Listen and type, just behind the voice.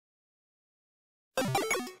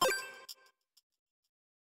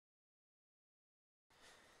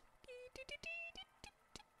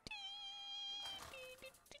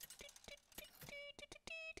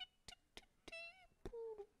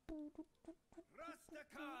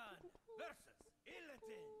Rastakan versus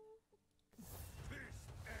Illitin. This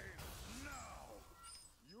ends now.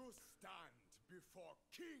 You stand before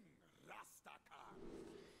King Rastakan.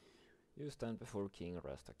 You stand before King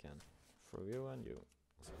Rastakan. For you and you.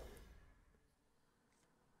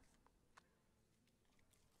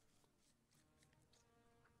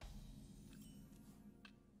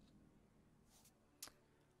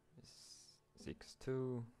 It's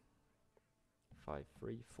 6-2,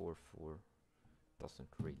 5-3, 4-4.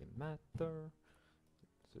 Doesn't really matter. So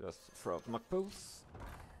just throw out my pools.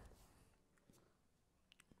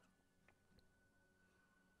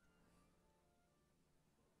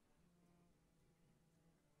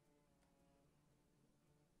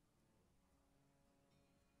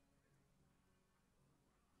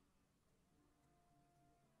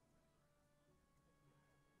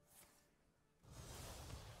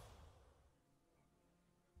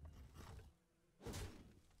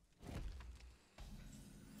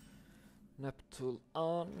 Neptune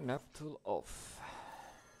on, Neptune off.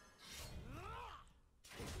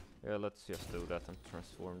 Yeah, let's just do that and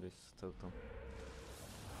transform this totem.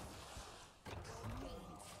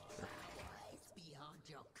 It's beyond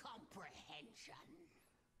your comprehension.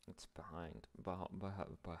 It's behind.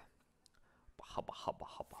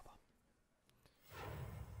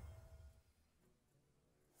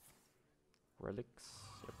 Relics.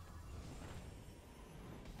 Yep.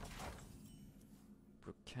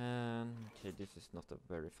 Brucan. Okay, this is not a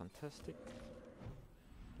very fantastic.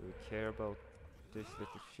 Do we care about this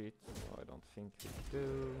little shit? No, I don't think we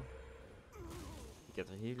do. We get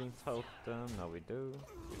a healing totem. Now we do.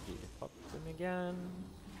 We heal the totem again.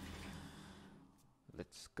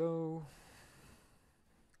 Let's go.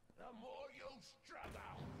 The more you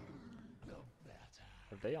struggle, the better.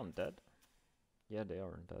 Are they undead? Yeah, they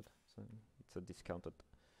are undead. So it's a discounted.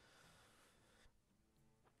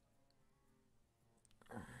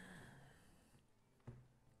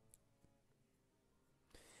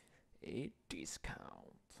 A discount.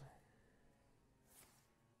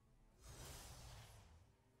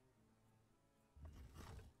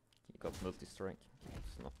 He got multi-strike.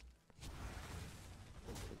 It's not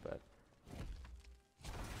too bad.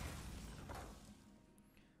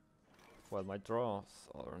 Well, my draws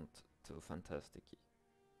aren't too fantastic.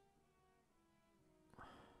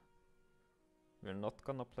 We're not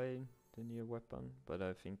gonna play the new weapon, but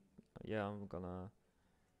I think, yeah, I'm gonna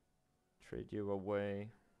trade you away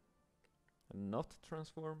and not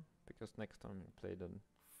transform, because next time we play the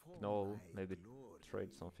Gnoll, maybe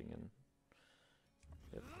trade something and...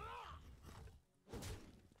 Yep.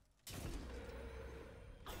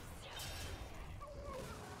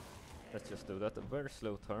 Let's just do that. A very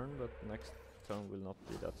slow turn, but next turn will not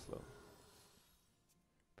be that slow.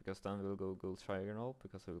 Because then we'll go Gold Trigonal,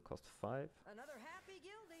 because it will cost 5. Another happy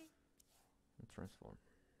guildie. And transform.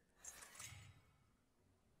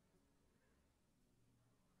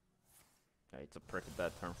 Yeah, it's a pretty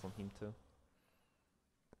bad turn from him too.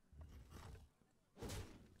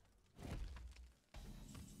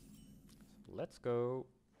 So let's go.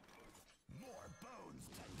 More bones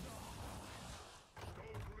to gnaw.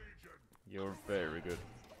 Stone Legion. You're very good.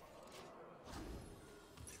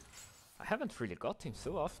 I haven't really got him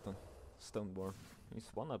so often, Stoneborn.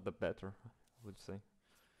 He's one of the better, I would say.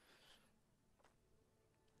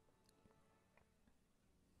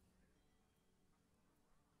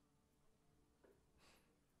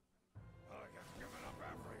 I have given up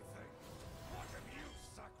everything. What have you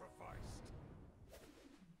sacrificed?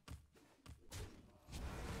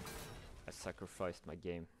 I sacrificed my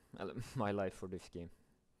game, my life for this game.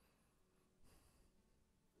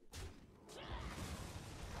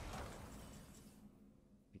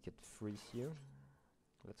 We could freeze you.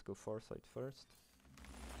 Let's go Farsight first.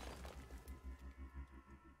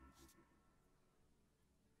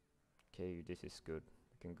 Okay, this is good.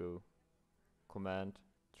 We can go command,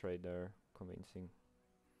 trader, convincing.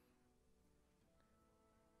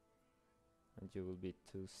 And you will be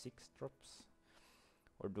 2 6-drops.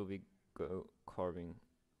 Or do we go carving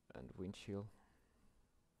and windshield?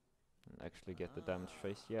 And actually get the damage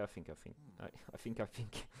face? Yeah, I think I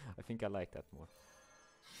like that more.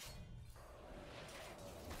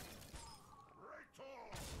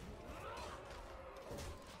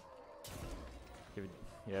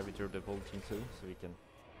 Yeah, we drew the Volgin too, so we can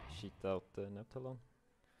cheat out the Neptulon.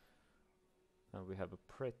 And we have a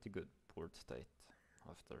pretty good board state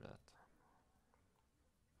after that.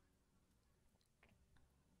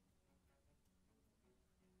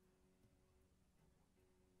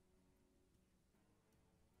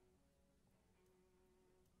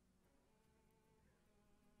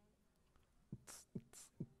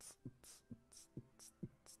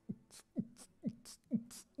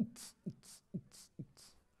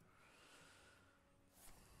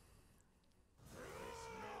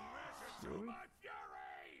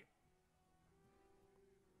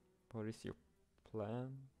 is your plan?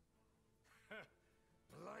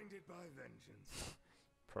 Blinded by vengeance.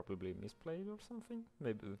 Probably misplayed or something?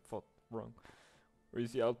 Maybe fought wrong. Or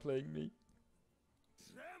is he outplaying me?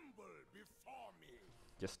 Tremble before me.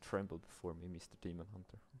 Just tremble before me, Mr. Demon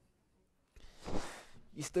Hunter.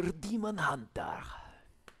 Mr. Demon Hunter!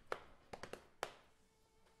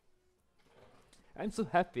 I'm so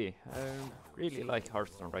happy. I really like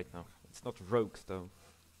Hearthstone right now. It's not rogues though,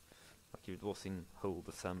 like it was in whole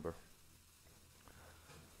December.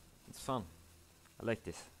 It's fun. I like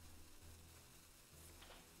this.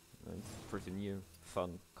 It's pretty new,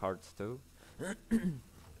 fun cards too. Well,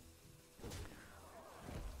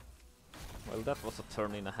 that was a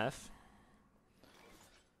turn and a half.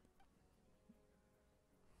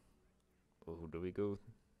 Oh, do we go?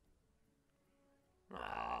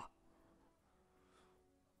 Ah.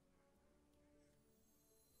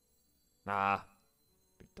 Nah.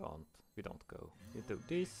 We don't go. We do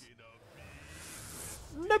this.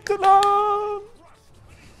 Nicola!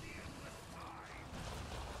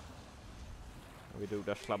 We do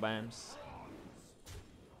the slabams.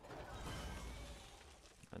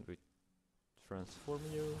 And we transform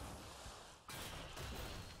you.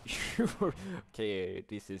 Sure. Okay,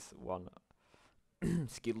 this is one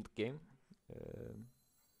skilled game.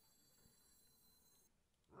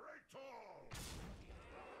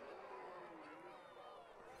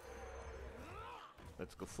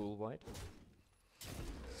 Let's go full white.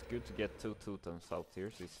 It's good to get 2 totems out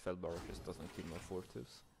here, so this Felbar just doesn't kill my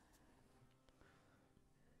 4/2s.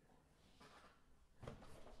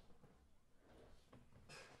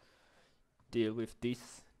 Deal with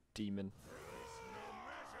this demon.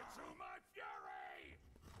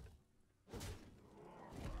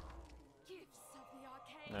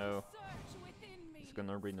 No. He's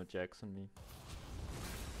gonna Reno Jackson me.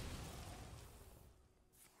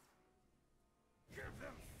 Give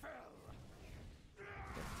them fell.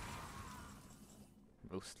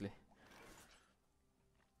 Mostly. I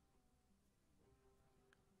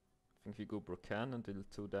think we go Brocan and deal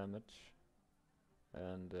 2 damage.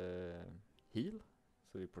 And heal,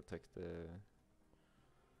 so we protect the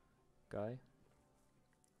guy.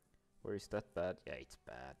 Or is that bad? Yeah, it's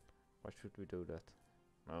bad. Why should we do that?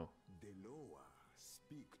 No. Deloa,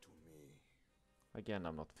 speak to me. Again,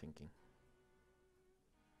 I'm not thinking.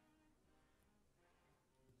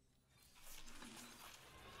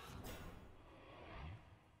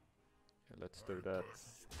 Yeah, let's do that.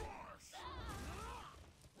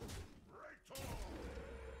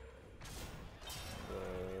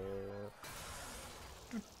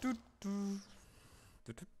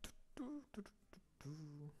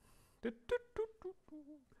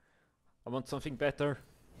 I want something better.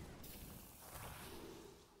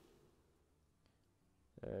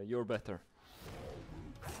 You're better.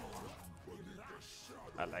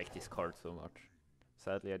 I like this card so much.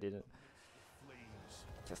 Sadly, I didn't.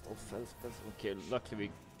 Just all fell spells. Okay, luckily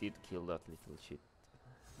we did kill that little shit.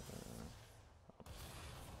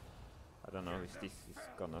 I don't know if this is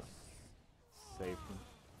gonna save me.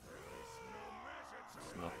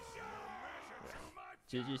 It's not.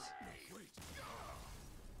 Yeah. GG's.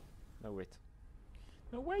 No wait.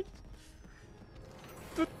 No wait.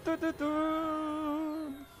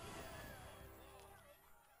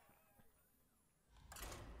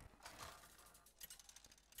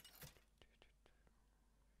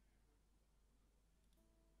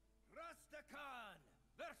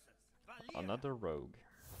 Another rogue.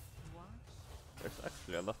 There's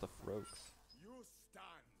actually a lot of rogues. You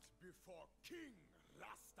stand before King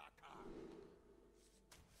Rastakhan.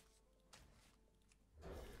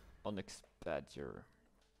 Onyx Badger.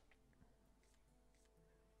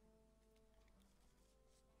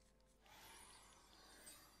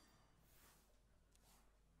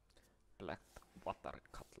 Black Water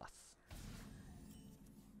Cutlass.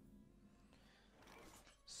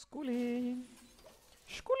 Schooling!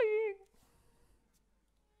 Schooling!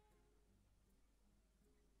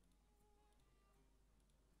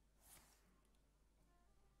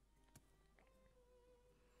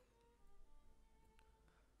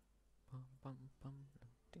 Bum, bum, bum.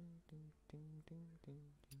 Ding, ding, ding, ding, ding, ding,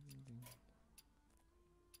 ding.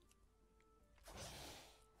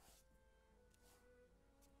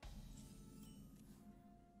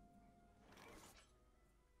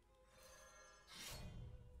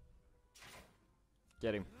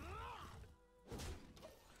 Get him.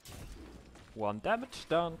 1 damage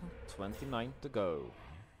done, 29 to go.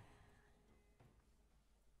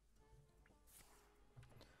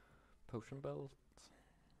 Potion belt.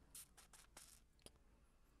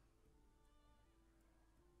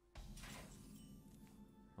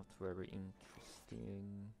 Not very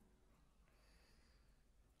interesting.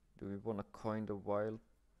 Do we want to coin the wild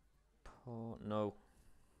paw? No,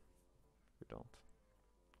 we don't.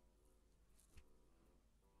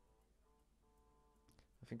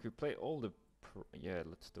 I think we play all the yeah,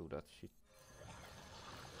 let's do that shit.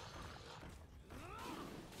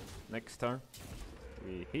 Next turn,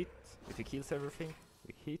 we hit. If he kills everything,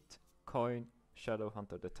 we hit, coin, Shadow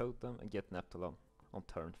Hunter the totem, and get Neptulon on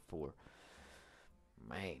turn 4.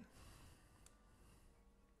 Man.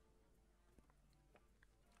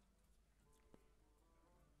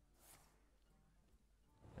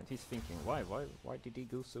 And he's thinking, why did he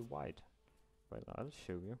go so wide? Well, I'll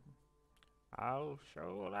show you. I'll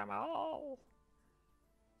show them all.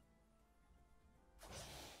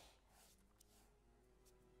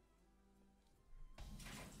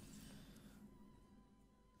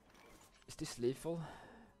 Is this lethal?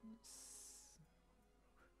 7,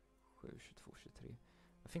 22, 23.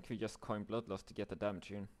 I think we just coin Bloodlust to get the damage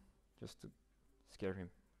in, just to scare him.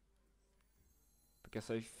 Because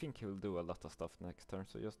I think he'll do a lot of stuff next turn,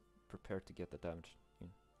 so just prepare to get the damage in.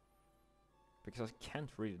 Because I can't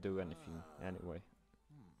really do anything anyway.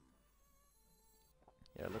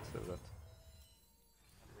 Yeah, let's do that.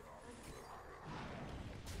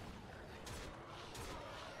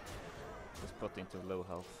 Just put into low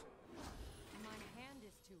health. My hand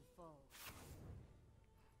is too full.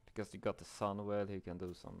 Because you got the Sun well, he can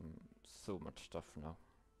do so much stuff now.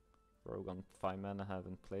 Rogue on 5 mana,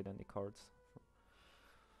 haven't played any cards.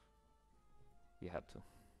 We had to.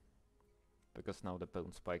 Because now the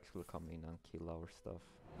Bone Spikes will come in and kill our stuff.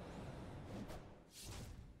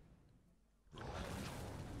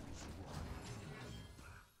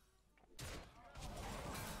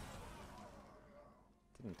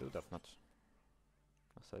 Didn't do that much,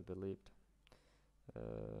 as I believed.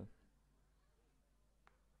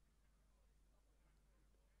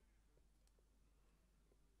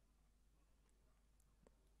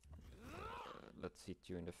 Let's hit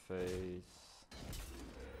you in the face.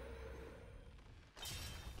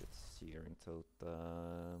 Get Searing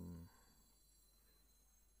Totem.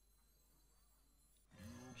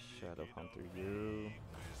 Shadow Hunter you.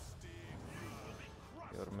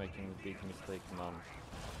 You're making a big mistake, man.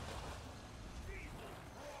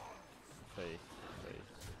 Face.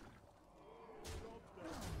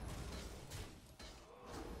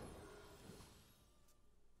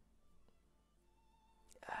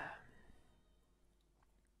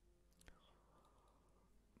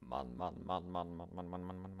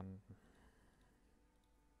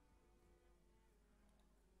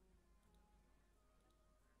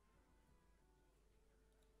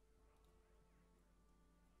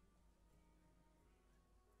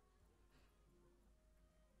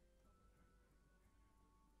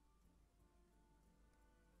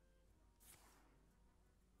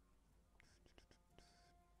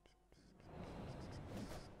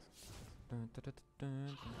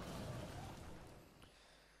 Man.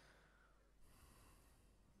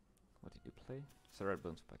 What did you play? It's a red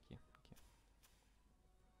bones pack, yeah.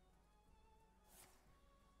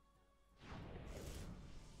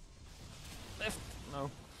 Okay. Left!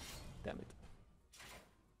 No. Damn it.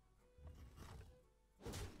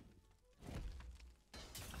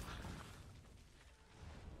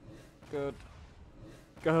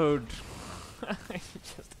 Good.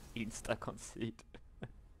 Just insta concede.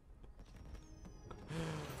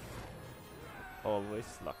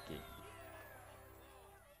 Always lucky.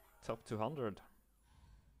 Top 200.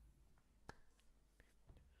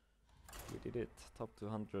 We did it. Top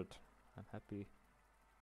 200. I'm happy.